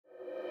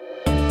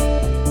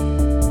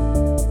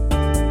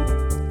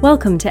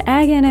Welcome to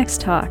Ag Annex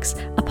Talks,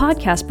 a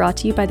podcast brought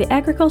to you by the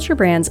agriculture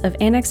brands of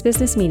Annex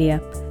Business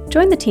Media.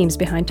 Join the teams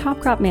behind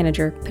Top Crop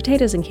Manager,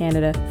 Potatoes in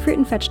Canada, Fruit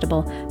and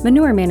Vegetable,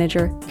 Manure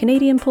Manager,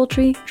 Canadian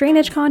Poultry,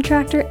 Drainage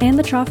Contractor, and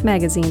the Trough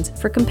magazines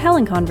for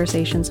compelling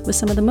conversations with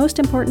some of the most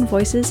important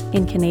voices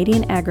in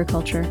Canadian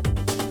agriculture.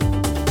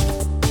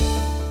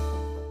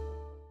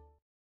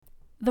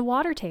 The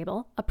Water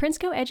Table, a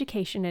Prinsco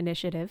education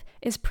initiative,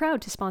 is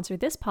proud to sponsor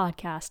this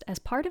podcast as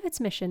part of its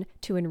mission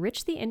to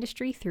enrich the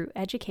industry through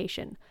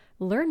education.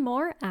 Learn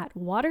more at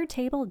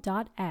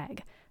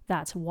watertable.ag.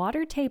 That's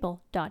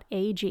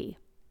watertable.ag.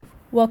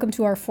 Welcome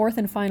to our fourth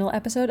and final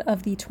episode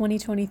of the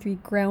 2023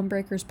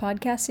 GroundBreakers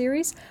podcast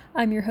series.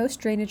 I'm your host,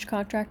 Drainage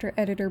Contractor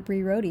Editor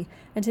Bree Rohde,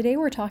 and today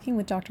we're talking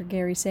with Dr.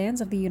 Gary Sands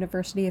of the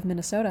University of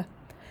Minnesota.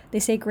 They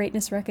say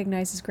greatness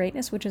recognizes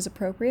greatness, which is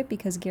appropriate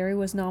because Gary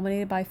was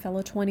nominated by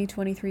fellow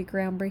 2023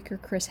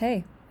 groundbreaker Chris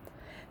Hay.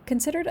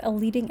 Considered a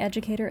leading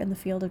educator in the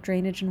field of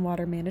drainage and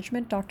water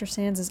management, Dr.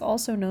 Sands is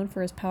also known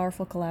for his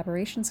powerful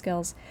collaboration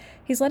skills.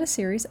 He's led a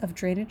series of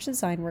drainage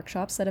design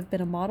workshops that have been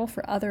a model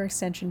for other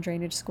extension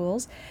drainage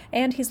schools,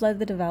 and he's led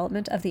the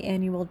development of the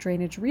annual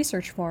Drainage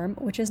Research Forum,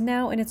 which is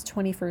now in its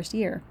 21st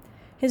year.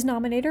 His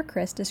nominator,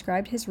 Chris,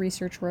 described his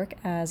research work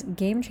as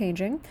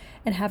game-changing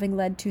and having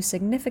led to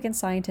significant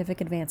scientific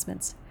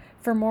advancements.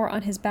 For more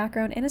on his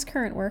background and his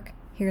current work,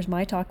 here's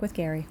my talk with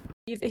Gary.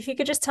 If you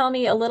could just tell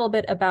me a little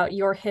bit about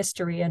your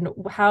history and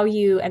how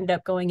you ended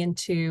up going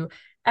into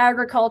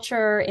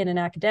agriculture in an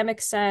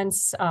academic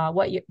sense,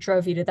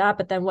 drove you to that,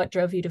 but then what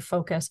drove you to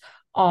focus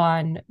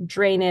on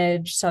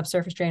drainage,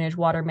 subsurface drainage,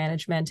 water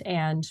management,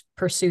 and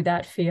pursue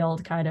that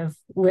field kind of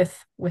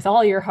with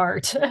all your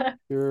heart.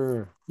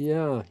 Sure.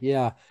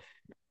 Yeah.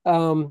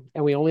 And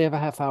we only have a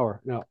half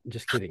hour. No,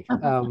 just kidding.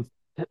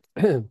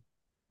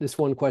 This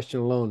one question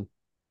alone.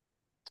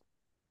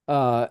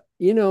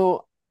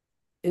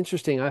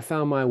 Interesting. I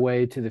found my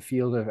way to the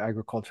field of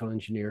agricultural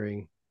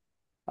engineering,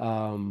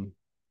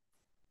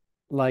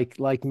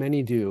 like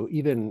many do,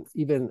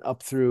 even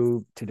up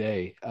through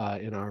today,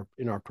 in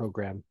our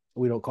program.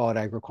 We don't call it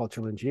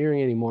agricultural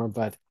engineering anymore,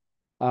 but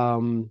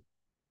I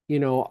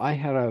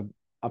had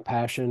a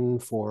passion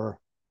for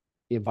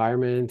the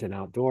environment and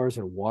outdoors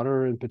and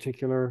water in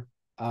particular.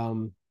 I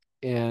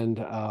went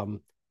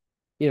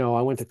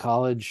to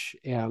college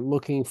and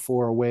looking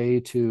for a way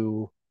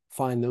to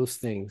find those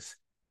things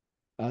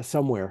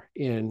somewhere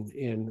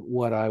in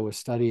what I was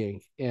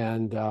studying.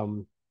 And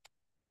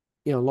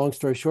long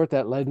story short,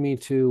 that led me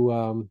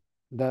to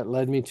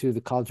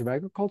the College of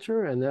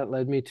Agriculture, and that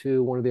led me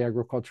to one of the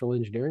agricultural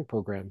engineering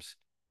programs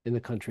in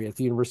the country at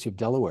the University of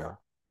Delaware.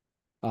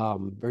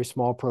 Very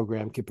small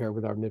program compared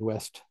with our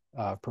Midwest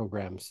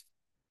programs,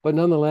 but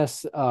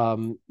nonetheless,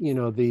 the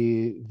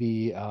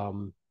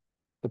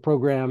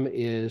program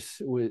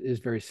is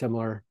very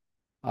similar,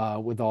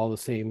 with all the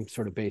same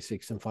sort of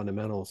basics and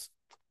fundamentals,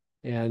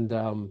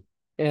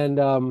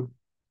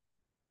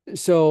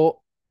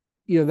 so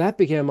that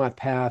began my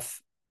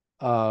path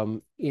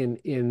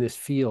in this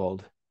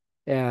field,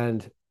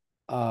 and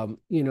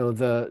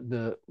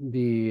the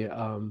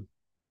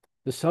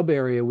sub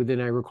area within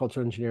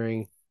agricultural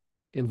engineering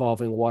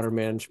involving water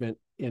management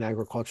in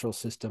agricultural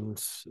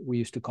systems, we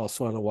used to call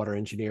soil and water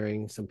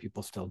engineering. Some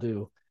people still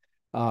do.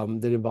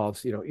 That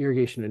involves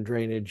irrigation and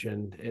drainage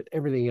and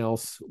everything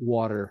else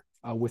water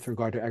with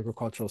regard to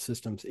agricultural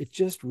systems. It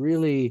just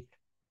really,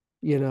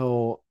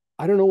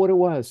 I don't know what it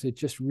was. It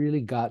just really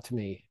got to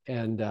me,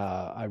 and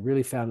I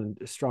really found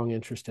a strong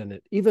interest in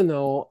it. Even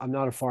though I'm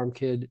not a farm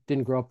kid,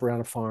 didn't grow up around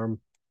a farm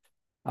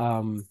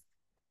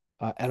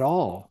at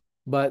all,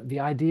 but the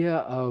idea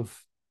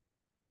of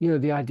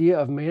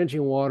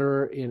managing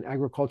water in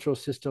agricultural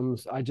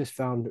systems, I just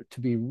found to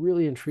be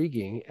really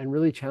intriguing and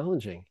really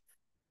challenging.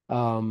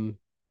 And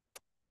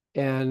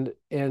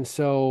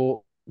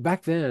so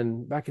back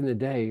in the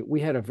day, we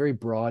had a very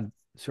broad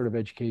sort of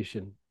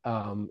education,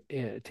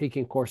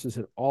 taking courses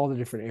in all the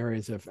different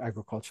areas of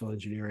agricultural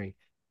engineering,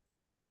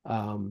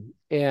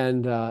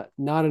 and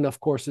not enough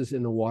courses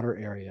in the water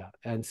area.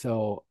 And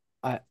so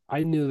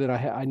I knew that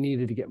I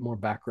needed to get more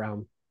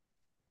background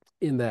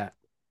in that.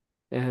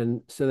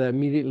 And so that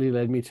immediately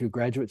led me to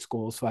graduate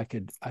school, so I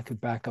could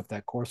back up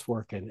that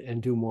coursework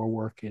and do more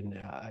work and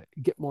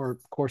get more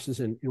courses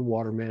in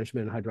water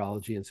management and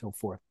hydrology and so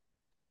forth.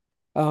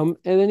 And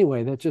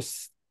anyway, that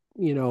just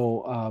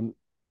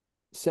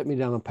set me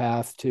down a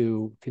path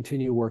to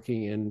continue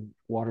working in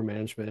water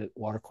management,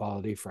 water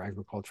quality for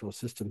agricultural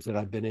systems that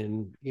I've been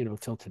in,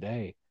 till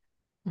today.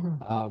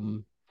 Mm-hmm.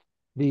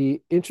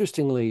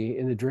 Interestingly,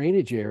 in the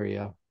drainage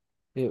area,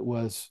 it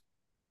was,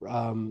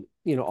 all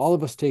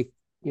of us take,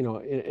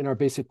 in our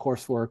basic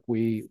coursework,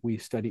 we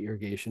study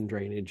irrigation,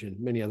 drainage, and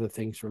many other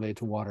things related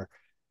to water.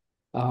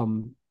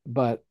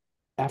 But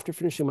after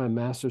finishing my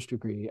master's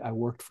degree, I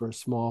worked for a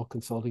small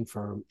consulting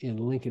firm in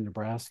Lincoln,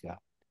 Nebraska,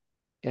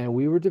 and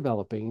we were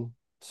developing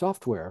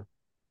software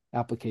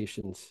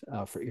applications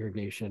for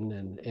irrigation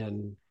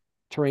and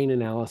terrain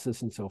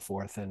analysis and so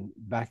forth. And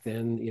back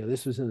then,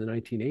 this was in the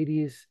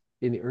 1980s.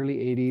 In the early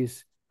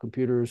 80s,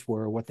 computers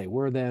were what they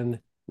were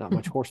then, not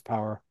much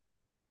horsepower.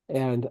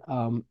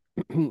 And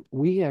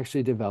we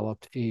actually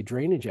developed a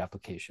drainage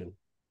application.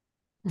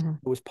 Mhm.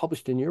 It was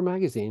published in your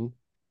magazine.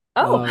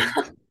 Oh, Um, I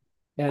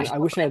and should I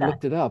go wish I find had that.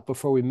 looked it up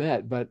before we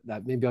met, but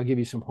maybe I'll give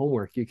you some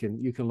homework. You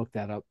can look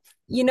that up.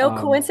 Um,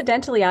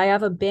 Coincidentally, I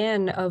have a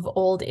bin of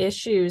old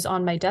issues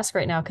on my desk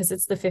right now because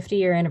it's the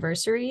 50-year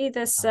anniversary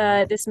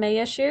this May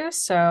issue.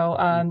 So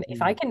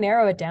if I mhm. can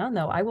narrow it down,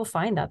 though, I will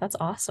find that. That's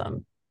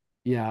awesome.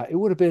 Yeah, it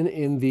would have been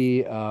in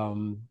the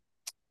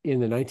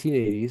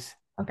 1980s,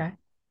 Okay.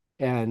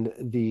 and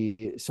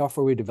the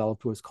software we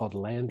developed was called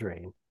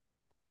Landrain.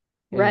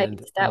 Right.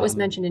 And That was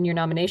mentioned in your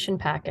nomination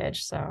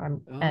package. So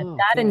I'm and oh,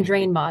 that and okay.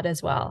 Drain Mod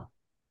as well.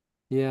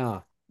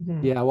 Yeah.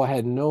 Mhm. Yeah. Well, I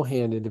had no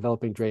hand in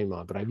developing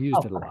Drainmod, but I've used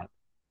Oh, it a okay. lot.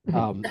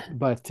 Mhm.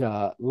 But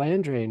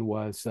Landrain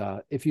was,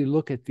 if you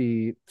look at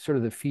the sort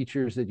of the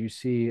features that you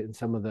see in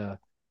some of the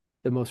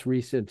most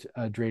recent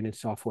drainage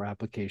software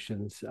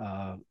applications,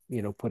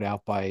 put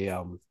out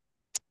by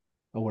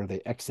what are they,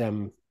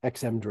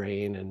 XM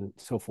Drain and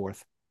so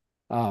forth,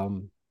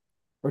 um,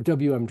 or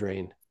WM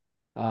Drain.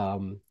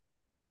 Um,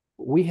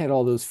 we had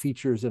all those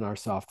features in our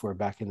software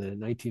back in the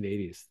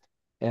 1980s,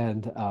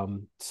 and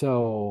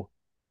so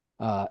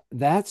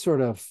that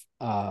sort of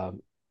uh,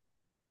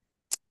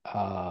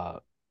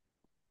 how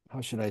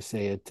should I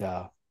say it?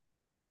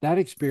 That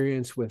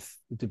experience with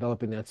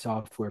developing that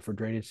software for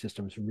drainage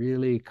systems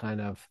really kind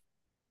of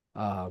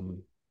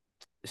um,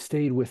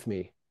 stayed with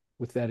me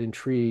with that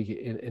intrigue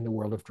in the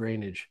world of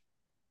drainage.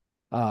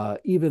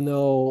 Even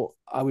though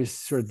I was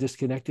sort of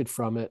disconnected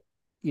from it,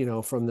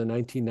 from the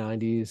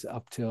 1990s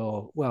up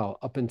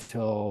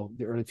until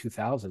the early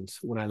 2000s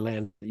when I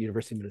landed at the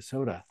University of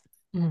Minnesota.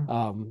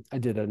 Mhm. I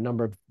did a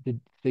number of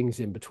things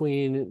in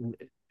between,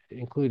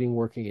 including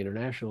working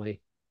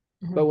internationally.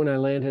 But Mhm. when I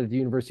landed at the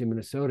University of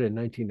Minnesota in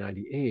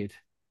 1998,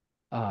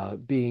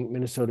 being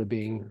Minnesota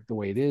being the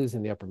way it is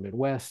in the upper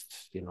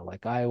Midwest,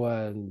 like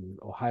Iowa and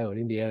Ohio and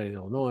Indiana and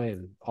Illinois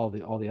and all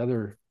the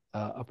other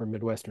upper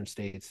Midwestern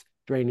states,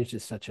 drainage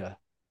is such a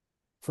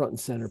front and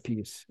center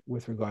piece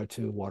with regard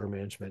to water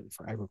management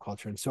for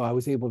agriculture. And so I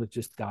was able to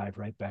just dive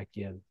right back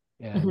in,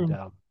 and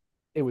Mhm.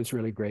 it was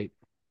really great,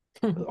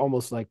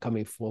 almost like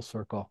coming full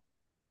circle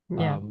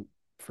Yeah. um,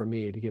 for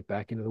me to get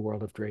back into the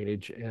world of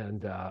drainage.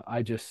 And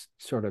I just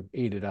sort of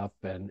ate it up,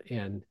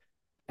 and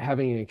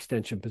having an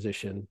extension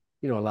position,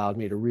 allowed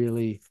me to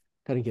really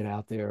kind of get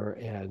out there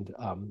and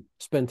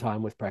spend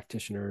time with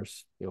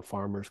practitioners,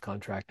 farmers,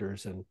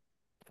 contractors, and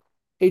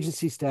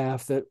agency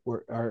staff that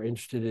are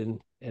interested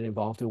in and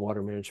involved in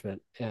water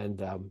management.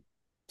 And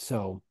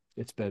so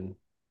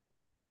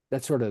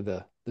that's sort of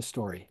the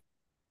story.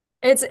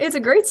 It's a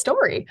great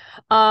story.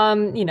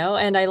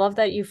 And I love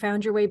that you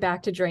found your way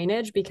back to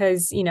drainage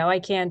because, I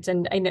can't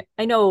and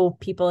I know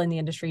people in the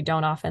industry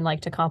don't often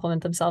like to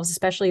compliment themselves,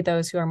 especially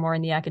those who are more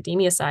in the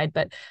academia side.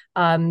 But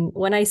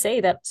when I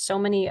say that so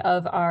many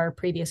of our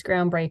previous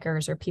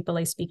groundbreakers or people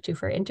I speak to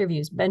for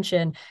interviews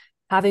mention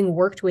having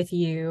worked with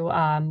you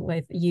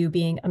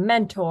being a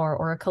mentor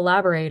or a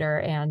collaborator.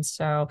 And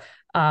so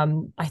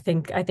I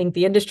think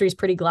the industry is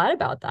pretty glad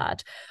about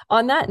that.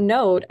 On that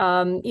note,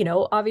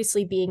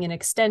 obviously being an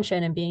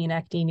extension and being in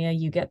academia,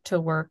 you get to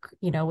work,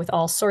 with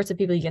all sorts of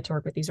people. You get to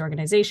work with these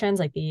organizations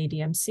like the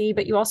ADMC,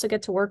 but you also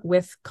get to work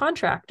with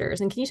contractors.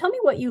 And can you tell me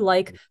what you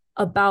like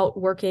about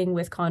working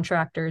with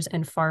contractors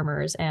and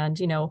farmers and,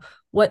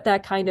 what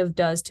that kind of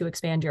does to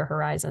expand your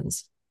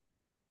horizons?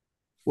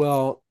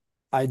 Well,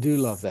 I do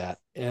love that,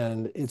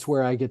 and it's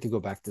where I get to go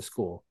back to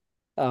school.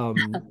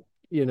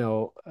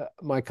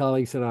 My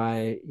colleagues and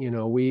I,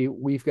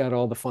 we've got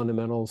all the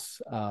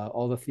fundamentals,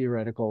 all the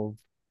theoretical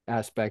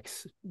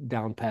aspects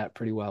down pat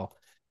pretty well.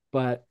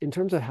 But in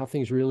terms of how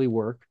things really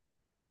work,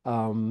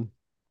 um,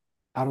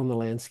 out on the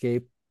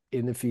landscape,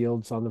 in the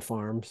fields, on the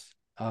farms,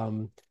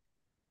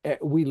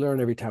 we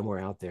learn every time we're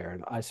out there,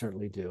 and I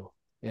certainly do.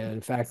 And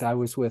in fact, I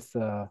was with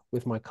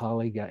my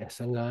colleague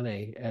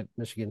Sangane at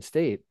Michigan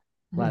State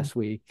Mhm. last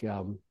week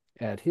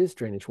at his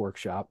drainage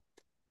workshop,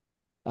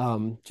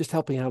 just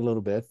helping out a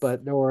little bit.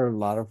 But there were a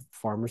lot of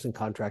farmers and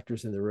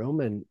contractors in the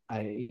room, and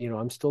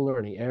I'm still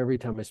learning every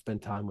time I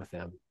spend time with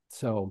them.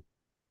 So,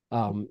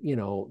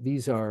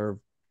 these are,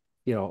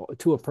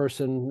 to a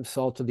person,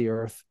 salt of the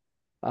earth,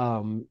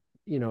 um,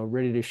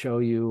 ready to show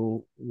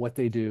you what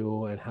they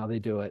do and how they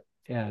do it.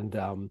 And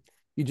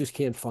you just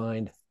can't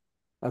find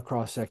a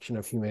cross section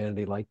of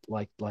humanity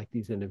like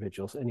these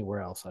individuals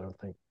anywhere else, I don't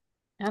think.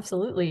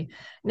 Absolutely.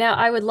 Now,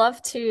 I would love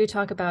to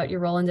talk about your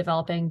role in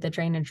developing the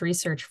Drainage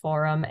Research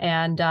Forum.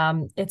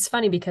 And it's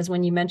funny because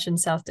when you mentioned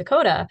South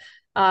Dakota,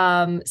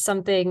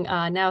 something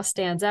now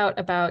stands out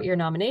about your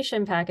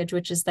nomination package,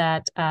 which is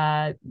that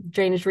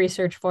Drainage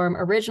Research Forum,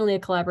 originally a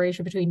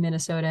collaboration between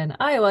Minnesota and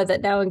Iowa, that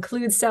now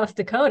includes South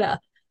Dakota.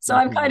 So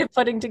I'm kind Mhm. of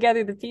putting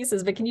together the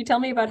pieces, but can you tell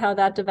me about how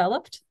that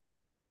developed?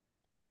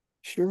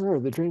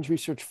 Sure. The Drainage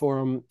Research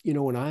Forum,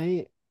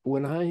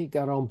 when I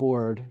got on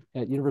board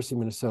at University of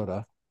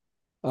Minnesota,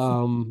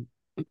 um,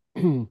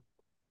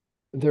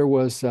 there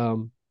was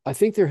I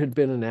think there had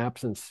been an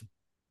absence,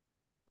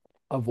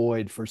 a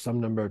void for some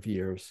number of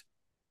years.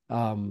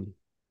 Um,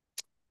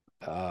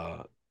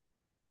 uh,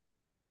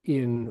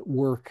 in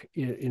work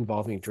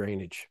involving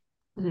drainage,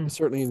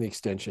 certainly in the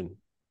extension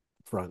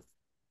front.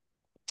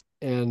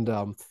 And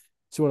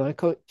so when I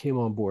came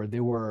on board,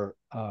 there were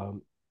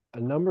a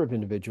number of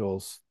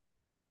individuals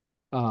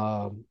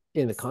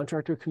in the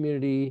contractor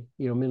community,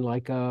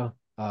 MnLICA,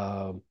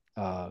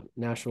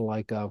 National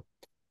LICA,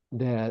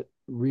 that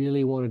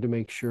really wanted to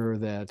make sure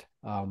that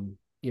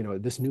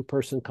this new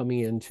person coming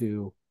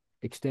into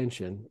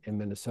extension in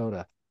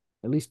Minnesota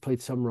at least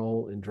played some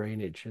role in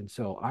drainage. And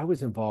so I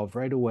was involved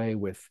right away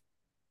with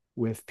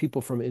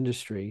people from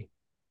industry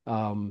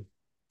in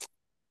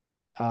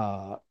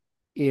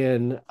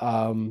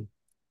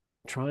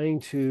trying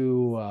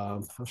to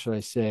how should I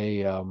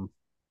say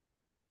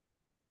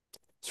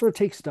sort of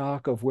take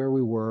stock of where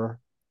we were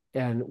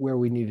and where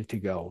we needed to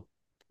go.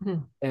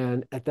 Mm-hmm.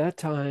 And at that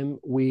time,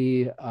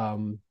 we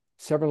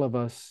several of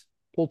us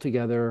pulled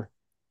together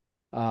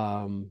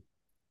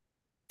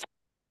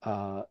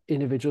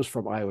individuals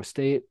from Iowa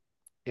State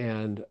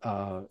and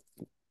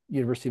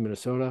University of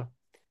Minnesota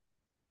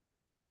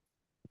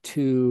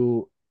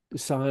to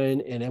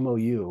sign an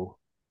MOU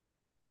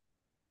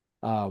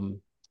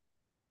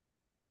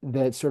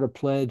that sort of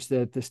pledged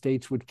that the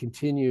states would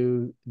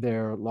continue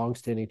their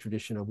longstanding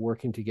tradition of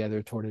working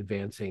together toward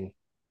advancing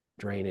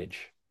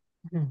drainage.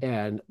 Mm-hmm.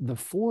 And the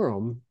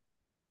forum,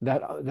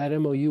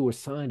 that MOU was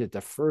signed at the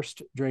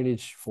first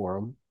drainage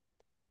forum.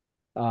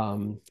 I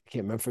can't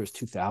remember if it was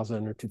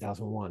 2000 or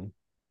 2001.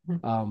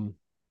 Mm-hmm.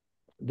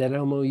 That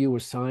MOU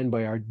was signed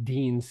by our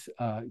deans,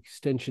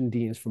 extension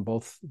deans from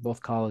both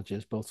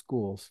colleges, both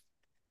schools.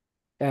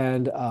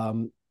 And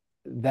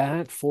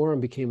that forum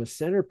became a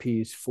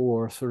centerpiece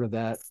for sort of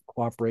that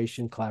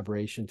cooperation,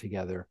 collaboration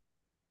together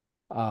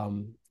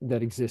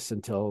that exists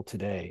until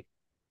today.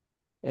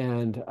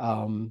 And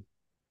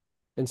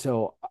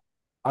so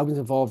I was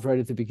involved right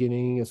at the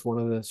beginning as one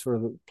of the sort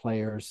of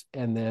players,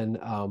 and then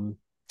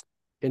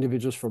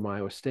individuals from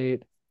Iowa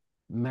State.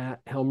 Matt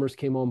Helmers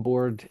came on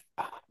board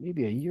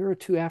maybe a year or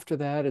two after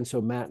that, and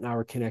so Matt and I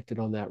were connected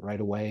on that right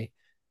away.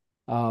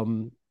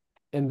 And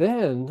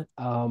then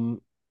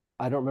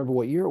I don't remember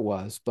what year it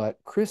was, but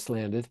Chris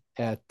landed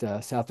at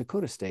South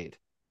Dakota State.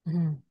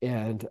 Mm-hmm.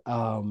 And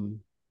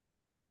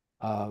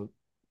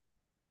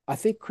I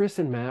think Chris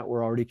and Matt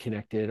were already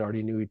connected,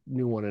 already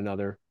knew one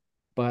another.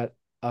 But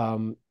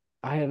I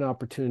had an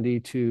opportunity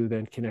to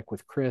then connect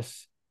with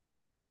Chris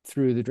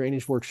through the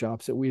drainage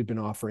workshops that we had been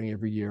offering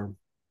every year.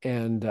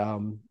 And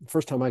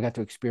first time I got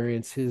to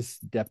experience his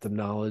depth of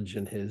knowledge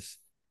and his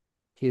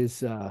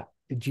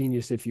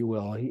genius, if you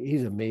will.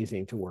 He's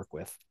amazing to work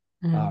with.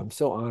 Mm-hmm. I'm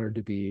so honored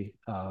to be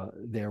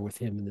there with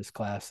him in this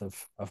class of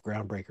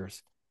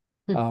GroundBreakers.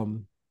 Mm-hmm.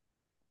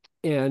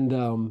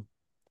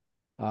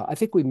 I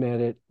think we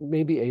met at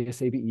maybe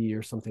ASABE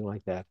or something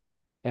like that.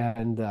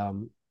 And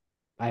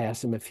I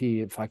asked him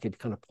if I could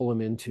kind of pull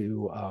him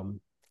into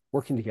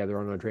working together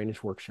on our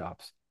drainage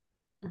workshops.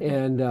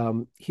 Mm-hmm.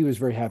 And he was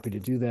very happy to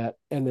do that.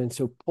 And then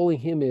so pulling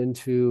him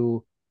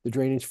into the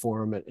drainage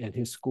forum at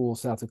his school,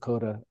 South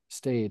Dakota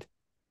State,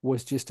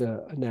 was just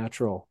a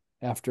natural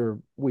after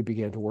we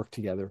began to work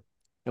together.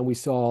 And we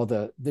saw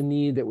the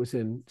need that was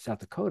in South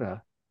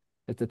Dakota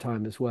at the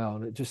time as well.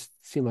 And it just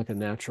seemed like a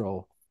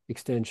natural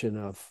extension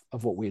of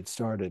what we had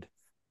started.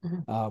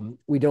 Mm-hmm.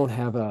 We don't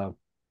have an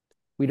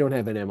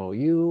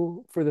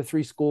MOU for the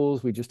three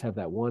schools. We just have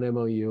that one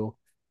MOU.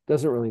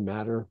 Doesn't really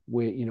matter.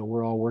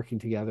 We're all working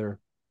together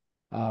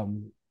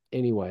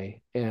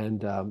anyway.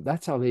 And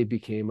that's how they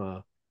became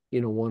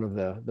one of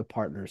the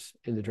partners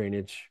in the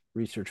Drainage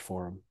Research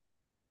Forum.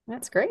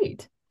 That's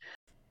great.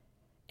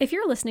 If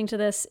you're listening to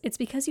this, it's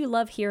because you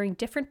love hearing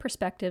different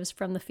perspectives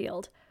from the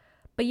field.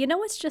 But you know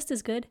what's just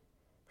as good?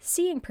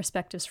 Seeing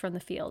perspectives from the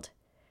field.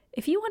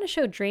 If you want to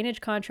show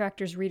Drainage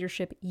Contractors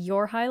readership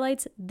your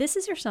highlights, this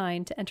is your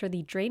sign to enter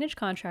the Drainage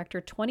Contractor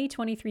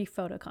 2023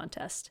 photo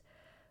contest.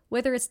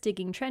 Whether it's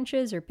digging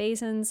trenches or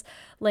basins,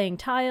 laying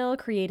tile,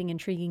 creating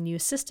intriguing new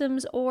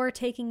systems, or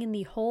taking in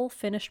the whole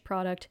finished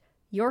product,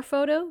 your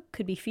photo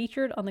could be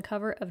featured on the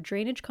cover of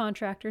Drainage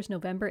Contractor's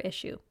November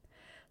issue.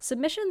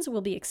 Submissions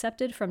will be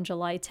accepted from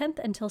July 10th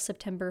until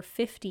September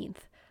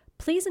 15th.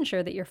 Please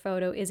ensure that your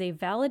photo is a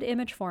valid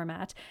image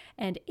format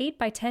and 8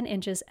 by 10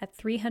 inches at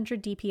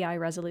 300 dpi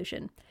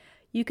resolution.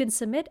 You can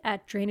submit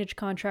at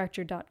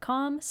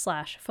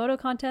drainagecontractor.com/photo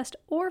contest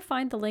or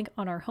find the link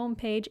on our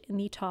homepage in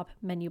the top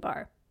menu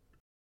bar.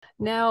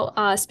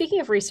 Now, speaking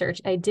of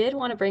research, I did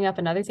want to bring up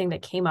another thing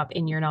that came up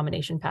in your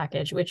nomination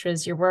package, which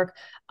was your work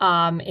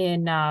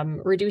in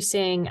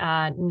reducing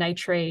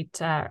nitrate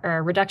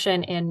or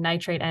reduction in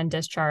nitrate and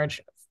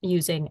discharge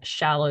using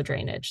shallow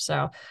drainage.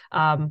 So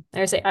like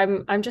I say,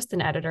 I'm just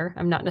an editor.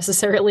 I'm not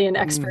necessarily an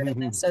expert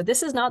in this. So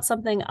this is not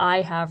something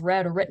I have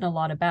read or written a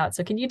lot about.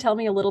 So can you tell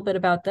me a little bit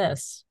about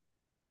this?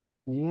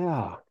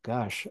 Yeah,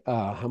 gosh.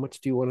 How much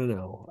do you want to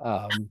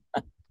know?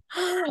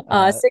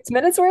 6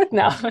 minutes worth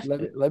now.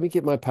 let me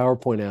get my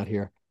PowerPoint out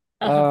here.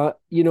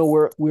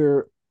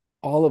 We're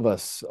all of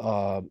us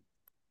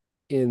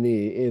in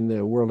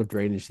the world of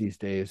drainage these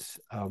days,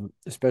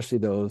 especially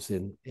those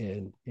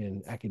in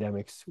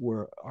academics,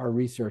 where our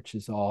research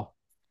is all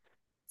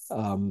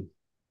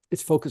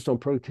it's focused on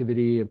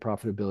productivity and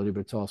profitability,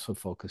 but it's also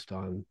focused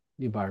on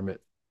the environment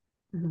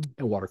and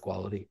water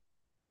quality.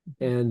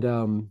 And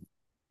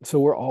so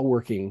we're all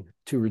working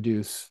to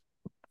reduce,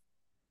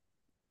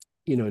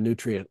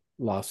 nutrient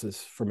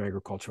losses from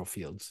agricultural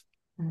fields.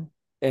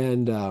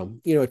 And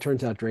it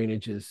turns out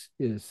drainage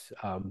is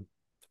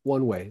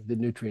one way that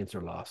nutrients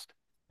are lost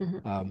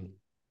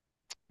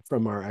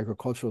from our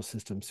agricultural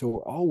system. So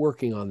we're all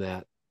working on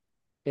that.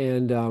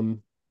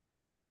 And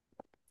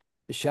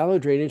shallow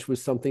drainage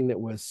was something that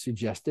was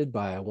suggested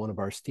by one of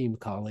our esteemed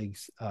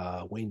colleagues,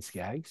 Wayne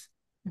Skaggs,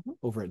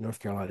 over at North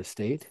Carolina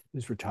State,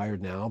 who's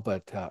retired now,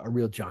 but a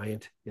real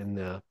giant in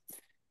the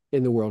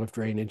world of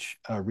drainage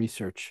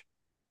research.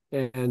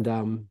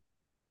 And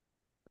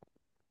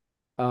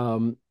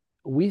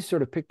we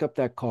sort of picked up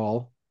that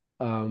call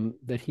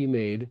that he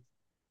made.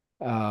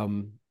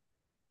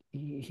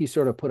 He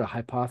sort of put a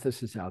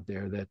hypothesis out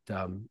there that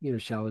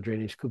shallow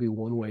drainage could be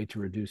one way to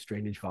reduce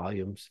drainage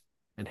volumes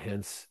and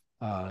hence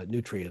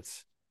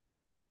nutrients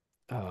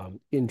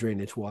in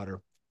drainage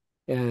water.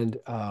 And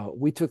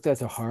we took that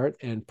to heart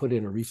and put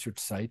in a research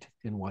site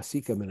in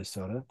Waseca,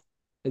 Minnesota,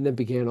 and then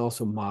began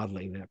also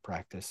modeling that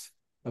practice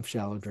of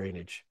shallow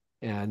drainage.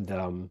 And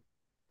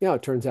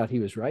it turns out he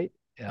was right.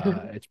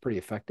 It's pretty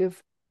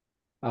effective.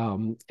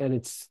 And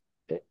it's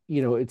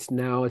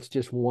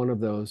just one of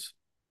those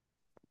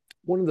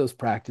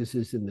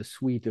practices in the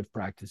suite of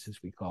practices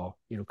we call,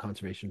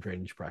 conservation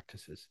drainage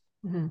practices.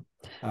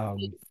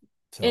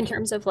 In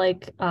terms of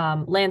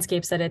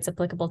landscapes that it's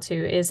applicable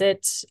to, is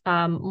it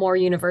more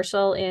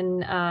universal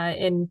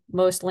in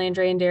most land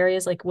drained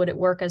areas? Like, would it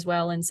work as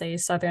well in, say,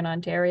 Southern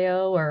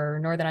Ontario or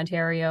Northern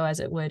Ontario as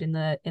it would in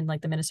the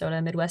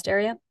Minnesota Midwest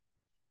area?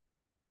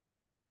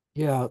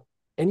 Yeah,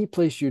 any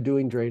place you're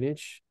doing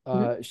drainage,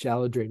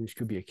 shallow drainage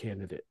could be a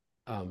candidate.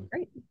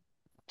 Great.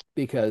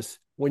 Because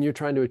when you're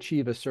trying to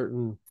achieve a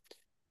certain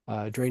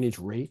drainage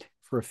rate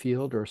for a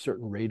field or a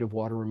certain rate of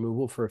water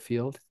removal for a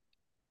field,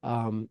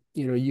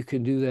 you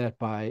can do that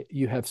by,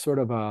 you have sort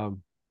of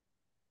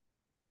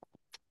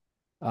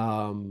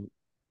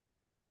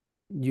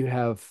you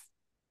have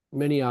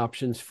many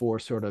options for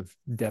sort of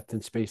depth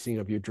and spacing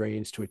of your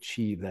drains to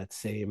achieve that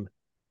same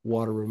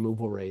water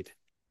removal rate.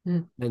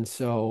 And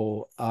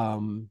so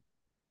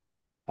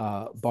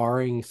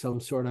barring some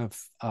sort of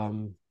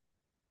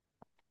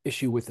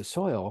issue with the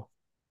soil,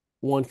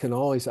 one can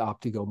always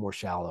opt to go more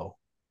shallow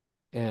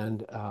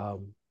and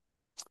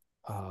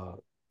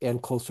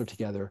closer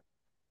together,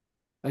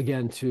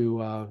 again,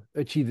 to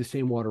achieve the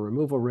same water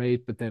removal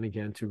rate, but then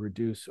again to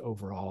reduce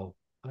overall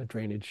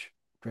drainage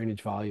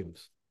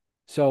volumes.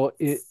 So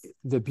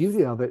the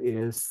beauty of it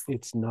is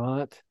it's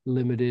not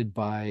limited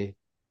by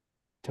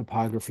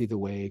topography the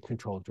way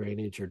controlled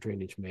drainage or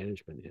drainage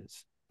management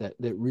is. That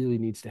really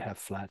needs to have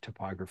flat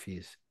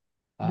topographies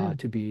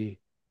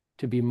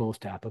to be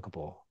most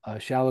applicable.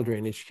 Shallow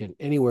drainage can,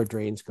 anywhere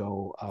drains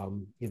go,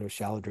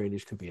 shallow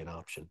drainage could be an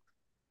option.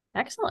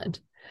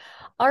 Excellent.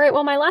 All right.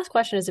 Well, my last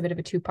question is a bit of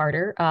a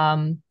two-parter.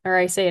 Or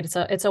I say it's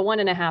a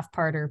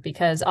 1.5-parter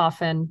because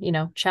often,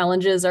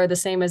 challenges are the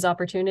same as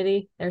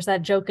opportunity. There's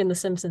that joke in The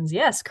Simpsons.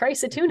 Yes,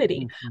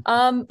 Christ-opportunity.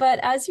 But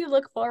as you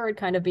look forward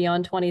kind of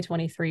beyond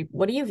 2023,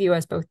 what do you view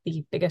as both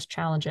the biggest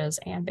challenges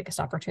and biggest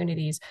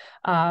opportunities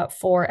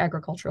for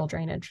agricultural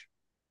drainage?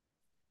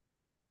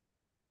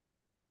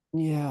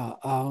 Yeah.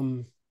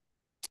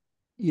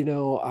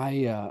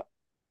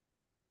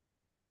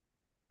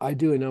 I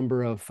do a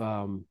number of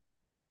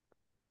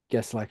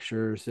guest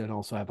lectures and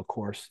also have a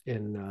course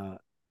in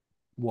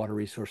water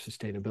resource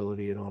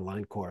sustainability, an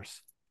online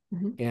course.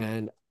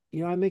 And,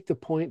 I make the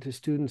point to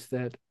students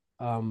that,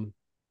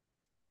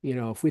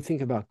 if we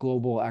think about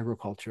global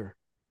agriculture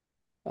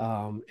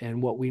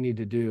and what we need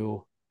to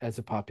do as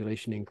the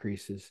population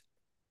increases,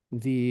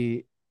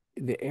 the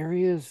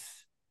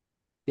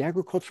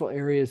agricultural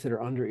areas that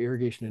are under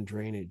irrigation and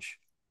drainage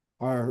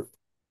are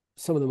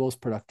some of the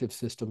most productive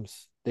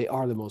systems. They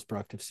are the most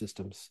productive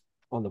systems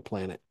on the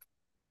planet.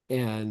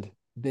 And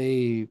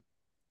they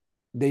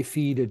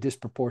feed a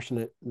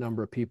disproportionate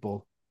number of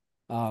people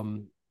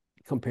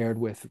compared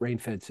with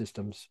rain-fed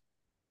systems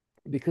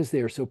because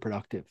they are so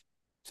productive.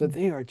 So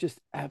they are just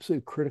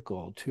absolutely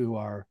critical to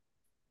our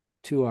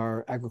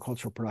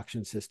agricultural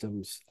production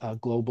systems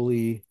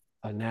globally,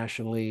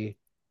 nationally.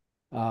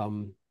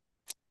 And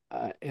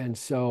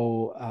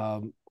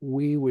so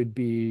it'd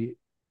be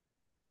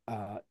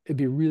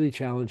really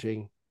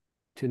challenging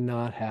to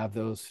not have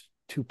those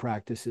two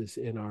practices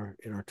in our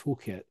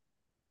toolkit.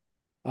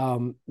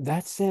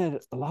 That said,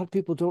 a lot of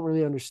people don't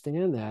really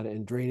understand that,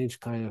 and drainage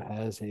kind of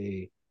has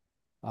a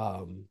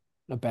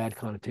bad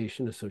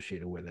connotation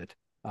associated with it.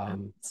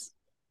 When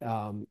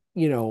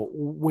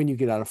you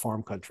get out of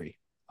farm country,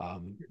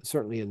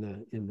 certainly in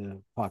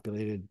the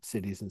populated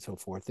cities and so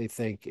forth, they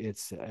think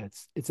it's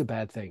a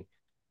bad thing.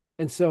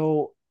 And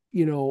so,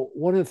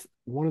 one of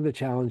the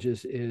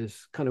challenges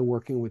is kind of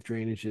working with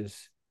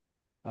drainage's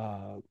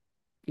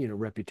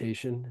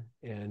reputation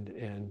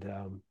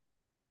and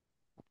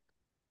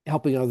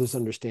helping others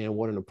understand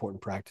what an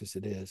important practice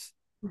it is.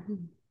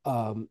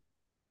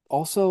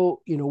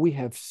 also, we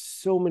have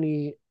so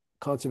many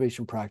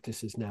conservation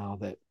practices now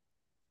that,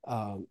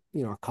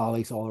 our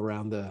colleagues all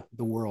around the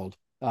world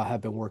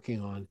have been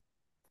working on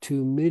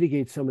to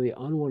mitigate some of the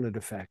unwanted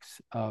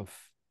effects of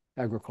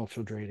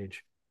agricultural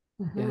drainage.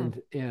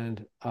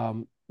 And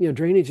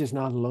drainage is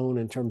not alone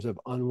in terms of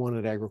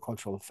unwanted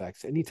agricultural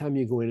effects. Anytime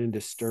you go in and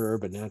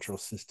disturb a natural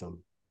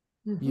system,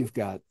 you've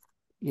got,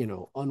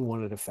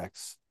 unwanted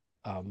effects.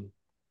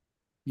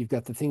 You've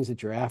got the things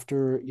that you're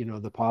after,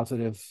 the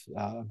positive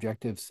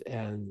objectives,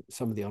 and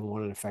some of the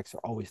unwanted effects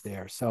are always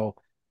there. So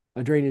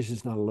drainage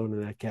is not alone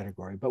in that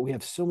category, but we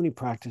have so many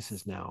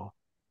practices now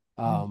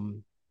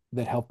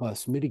that help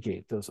us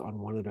mitigate those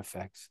unwanted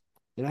effects.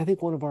 And I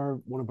think one of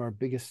our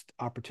biggest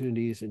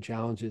opportunities and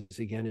challenges,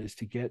 again, is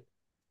to get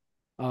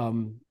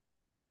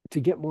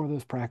more of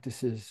those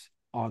practices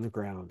on the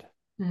ground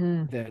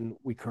than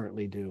we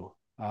currently do.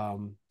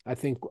 I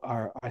think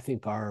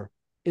our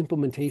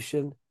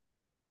implementation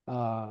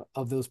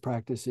of those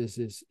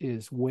practices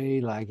is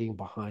way lagging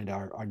behind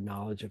our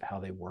knowledge of how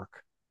they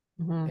work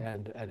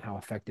and how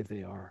effective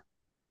they are.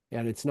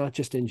 And it's not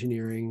just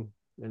engineering,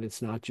 and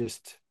it's not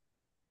just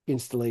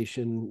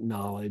installation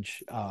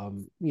knowledge.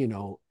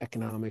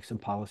 Economics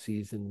and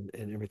policies and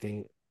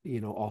everything,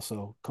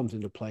 also comes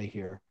into play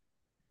here.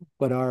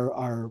 But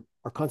our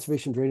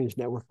conservation drainage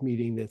network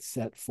meeting that's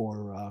set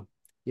for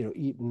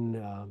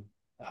Eaton,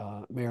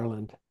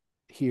 Maryland,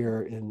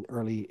 here in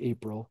early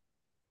April,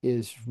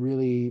 is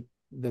really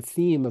the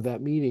theme of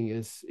that meeting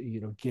is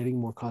getting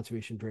more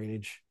conservation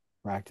drainage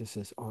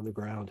practices on the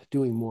ground,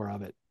 doing more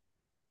of it.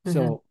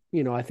 So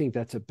I think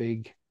that's a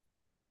big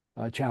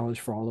challenge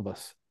for all of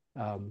us.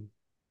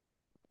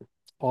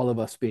 All of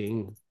us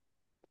being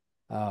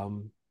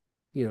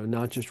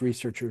not just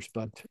researchers,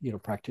 but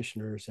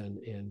practitioners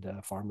and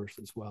farmers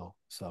as well.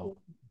 So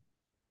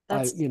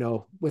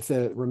with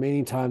the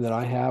remaining time that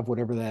I have,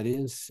 whatever that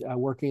is,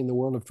 working in the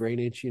world of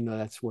drainage,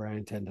 that's where I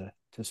intend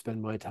to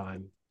spend my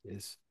time,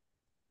 is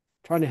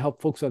trying to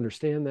help folks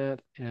understand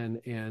that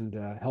and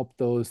help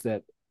those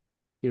that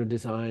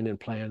design and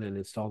plan and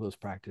install those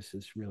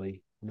practices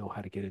really know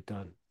how to get it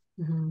done.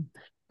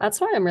 That's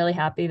why I'm really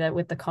happy that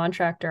with the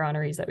contractor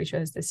honorees that we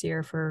chose this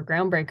year for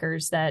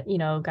GroundBreakers, that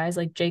guys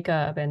like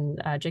Jacob and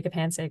Jacob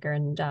Hansaker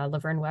and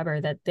Laverne Weber,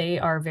 that they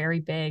are very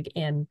big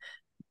in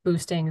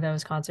boosting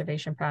those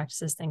conservation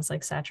practices, things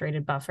like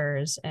saturated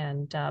buffers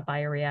and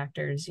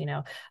bioreactors.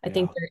 I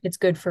think it's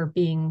good for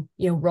being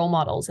role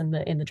models in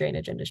the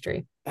drainage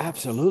industry.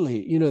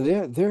 Absolutely.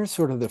 They're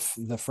sort of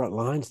the front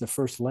lines, the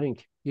first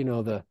link.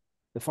 The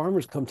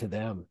farmers come to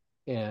them,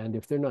 and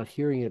if they're not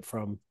hearing it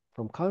from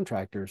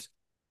contractors,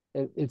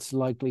 it's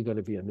likely going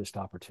to be a missed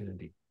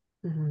opportunity.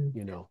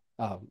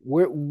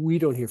 We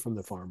don't hear from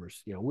the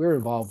farmers. We're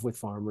involved with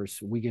farmers.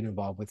 We get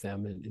involved with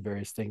them in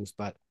various things,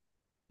 but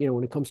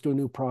when it comes to a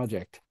new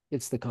project,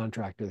 it's the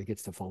contractor that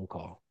gets the phone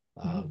call,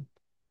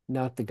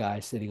 not the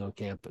guy sitting on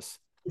campus.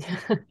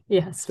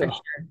 Yes, for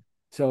sure.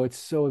 So it's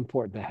so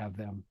important to have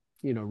them,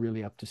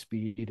 really up to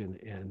speed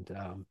and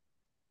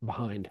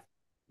behind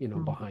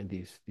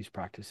these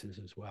practices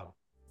as well.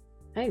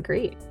 I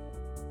agree.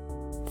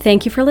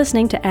 Thank you for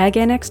listening to Ag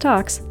Annex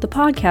Talks, the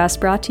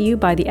podcast brought to you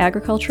by the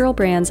agricultural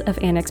brands of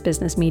Annex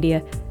Business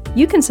Media.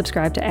 You can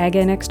subscribe to Ag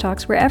Annex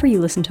Talks wherever you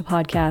listen to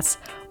podcasts,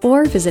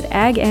 or visit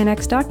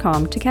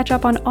agannex.com to catch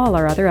up on all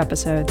our other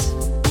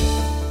episodes.